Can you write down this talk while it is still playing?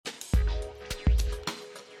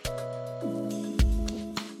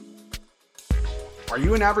Are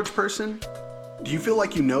you an average person? Do you feel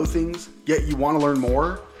like you know things, yet you want to learn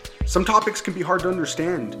more? Some topics can be hard to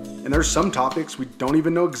understand, and there's some topics we don't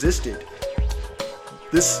even know existed.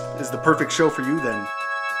 This is the perfect show for you then.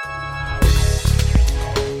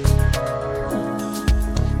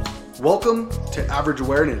 Welcome to Average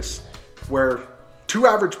Awareness, where two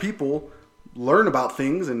average people learn about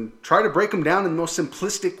things and try to break them down in the most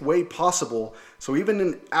simplistic way possible so even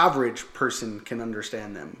an average person can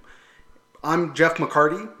understand them. I'm Jeff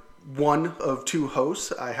McCarty, one of two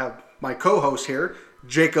hosts. I have my co-host here,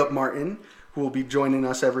 Jacob Martin, who will be joining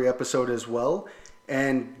us every episode as well.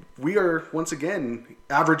 And we are, once again,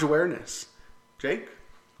 Average Awareness. Jake,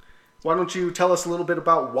 why don't you tell us a little bit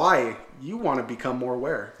about why you want to become more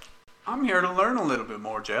aware? I'm here to learn a little bit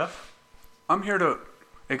more, Jeff. I'm here to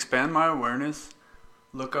expand my awareness,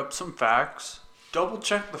 look up some facts, double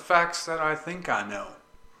check the facts that I think I know.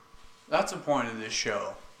 That's the point of this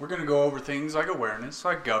show. We're going to go over things like awareness,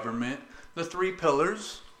 like government, the three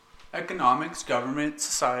pillars, economics, government,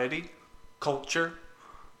 society, culture.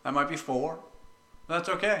 That might be four. That's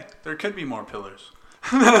okay. There could be more pillars.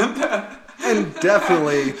 And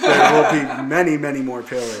definitely there will be many, many more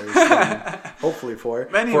pillars. Hopefully for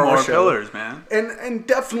Many for more pillars, man. And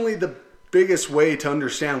definitely the biggest way to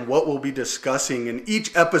understand what we'll be discussing, and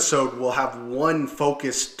each episode will have one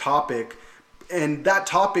focused topic, and that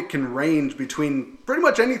topic can range between pretty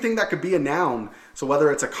much anything that could be a noun. So whether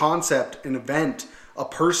it's a concept, an event, a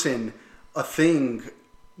person, a thing,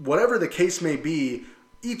 whatever the case may be,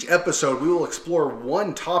 each episode we will explore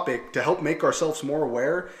one topic to help make ourselves more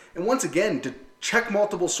aware, and once again to check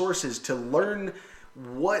multiple sources to learn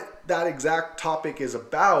what that exact topic is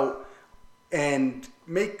about and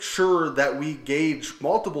make sure that we gauge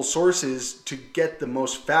multiple sources to get the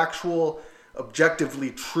most factual,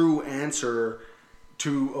 objectively true answer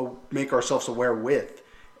to make ourselves aware with.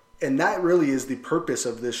 And that really is the purpose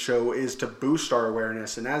of this show, is to boost our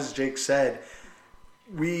awareness. And as Jake said,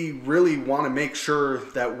 we really want to make sure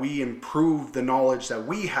that we improve the knowledge that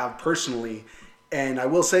we have personally. And I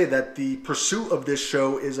will say that the pursuit of this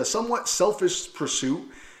show is a somewhat selfish pursuit,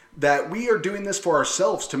 that we are doing this for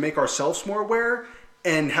ourselves to make ourselves more aware,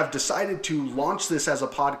 and have decided to launch this as a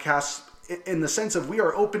podcast in the sense of we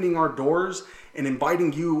are opening our doors and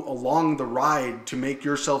inviting you along the ride to make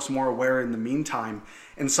yourselves more aware in the meantime.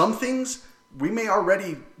 And some things we may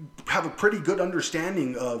already have a pretty good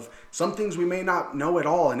understanding of, some things we may not know at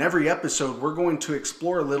all. In every episode, we're going to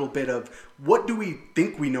explore a little bit of what do we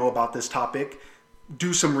think we know about this topic,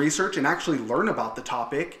 do some research and actually learn about the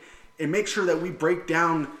topic, and make sure that we break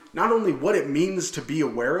down not only what it means to be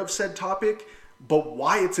aware of said topic, but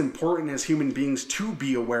why it's important as human beings to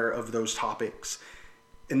be aware of those topics.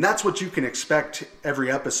 And that's what you can expect every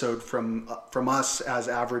episode from us as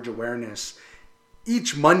Average Awareness.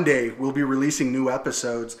 Each Monday, we'll be releasing new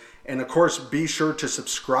episodes. And of course, be sure to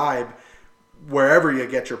subscribe wherever you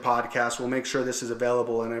get your podcast. We'll make sure this is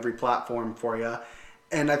available on every platform for you.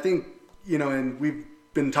 And I think, and we've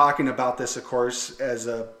been talking about this, of course, as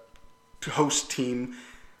a host team.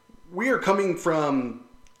 We are coming from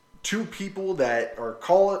two people that are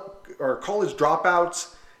college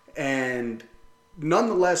dropouts and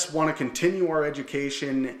nonetheless want to continue our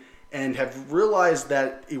education and have realized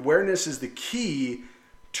that awareness is the key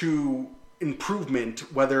to improvement,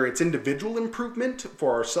 whether it's individual improvement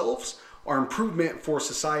for ourselves or improvement for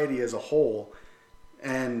society as a whole.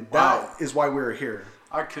 And that is why we're here.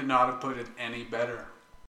 I could not have put it any better.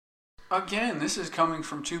 Again, this is coming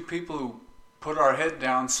from two people who put our head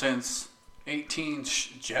down since 18,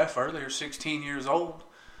 Jeff earlier, 16 years old.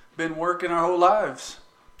 Been working our whole lives.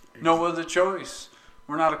 No other choice.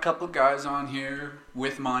 We're not a couple guys on here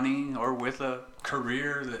with money or with a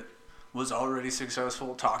career that was already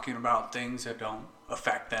successful talking about things that don't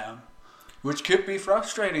affect them, which could be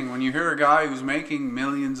frustrating when you hear a guy who's making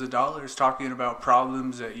millions of dollars talking about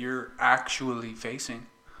problems that you're actually facing.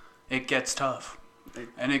 It gets tough.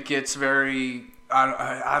 And it gets very,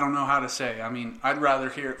 I don't know how to say. I mean, I'd rather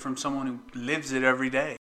hear it from someone who lives it every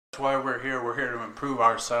day. That's why we're here. We're here to improve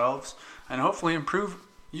ourselves and hopefully improve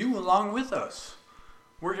you along with us.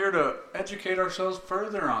 We're here to educate ourselves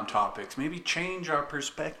further on topics, maybe change our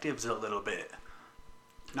perspectives a little bit.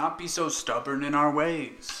 Not be so stubborn in our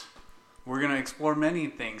ways. We're going to explore many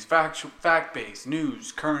things, fact-based,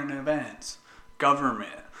 news, current events,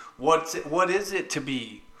 government. What is it to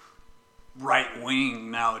be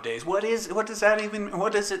right-wing nowadays? What is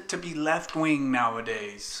it to be left-wing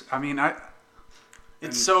nowadays? I mean,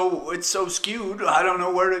 it's so skewed, I don't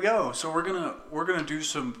know where to go. So we're going to do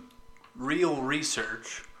some real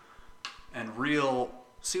research and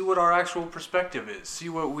see what our actual perspective is. See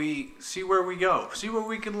where we go. See what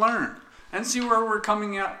we can learn. and see where we're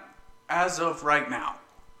coming at as of right now.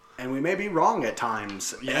 And we may be wrong at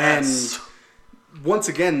times. Yes. And once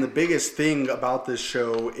again, the biggest thing about this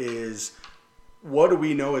show is, what do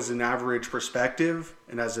we know as an average perspective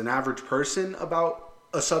and as an average person about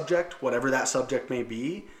a subject, whatever that subject may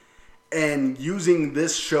be, and using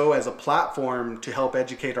this show as a platform to help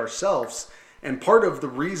educate ourselves. And part of the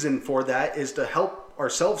reason for that is to help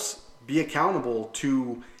ourselves be accountable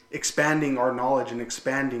to expanding our knowledge and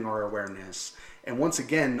expanding our awareness. And once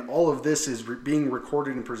again, all of this is being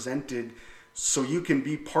recorded and presented so you can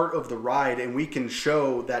be part of the ride, and we can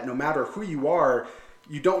show that no matter who you are,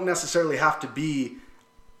 you don't necessarily have to be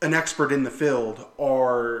an expert in the field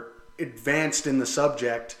or advanced in the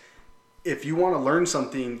subject. If you want to learn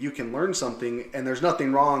something, you can learn something, and there's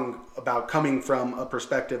nothing wrong about coming from a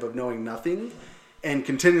perspective of knowing nothing and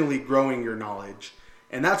continually growing your knowledge.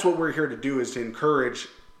 And that's what we're here to do, is to encourage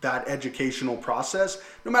that educational process.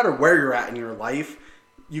 No matter where you're at in your life,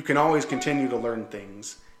 you can always continue to learn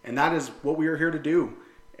things. And that is what we are here to do.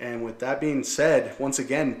 And with that being said, once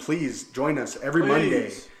again, please join us every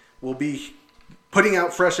Monday. We'll be putting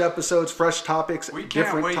out fresh episodes, fresh topics,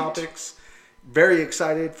 different topics. Very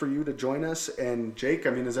excited for you to join us. And Jake,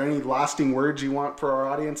 is there any lasting words you want for our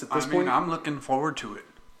audience at this point? I'm looking forward to it.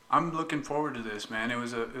 I'm looking forward to this, man. It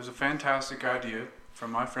was a fantastic idea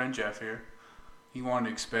from my friend Jeff here. He wanted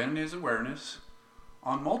to expand his awareness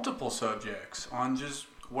on multiple subjects, on just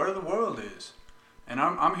where the world is. And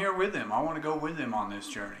I'm here with him. I want to go with him on this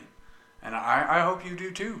journey. And I hope you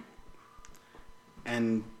do too.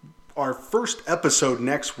 And our first episode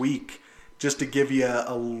next week, just to give you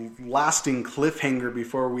a lasting cliffhanger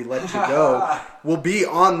before we let you go, will be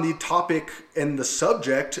on the topic and the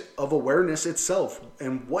subject of awareness itself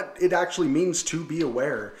and what it actually means to be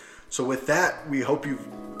aware. So with that, we hope your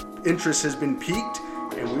interest has been piqued,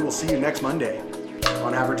 and we will see you next Monday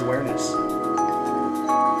on Average Awareness.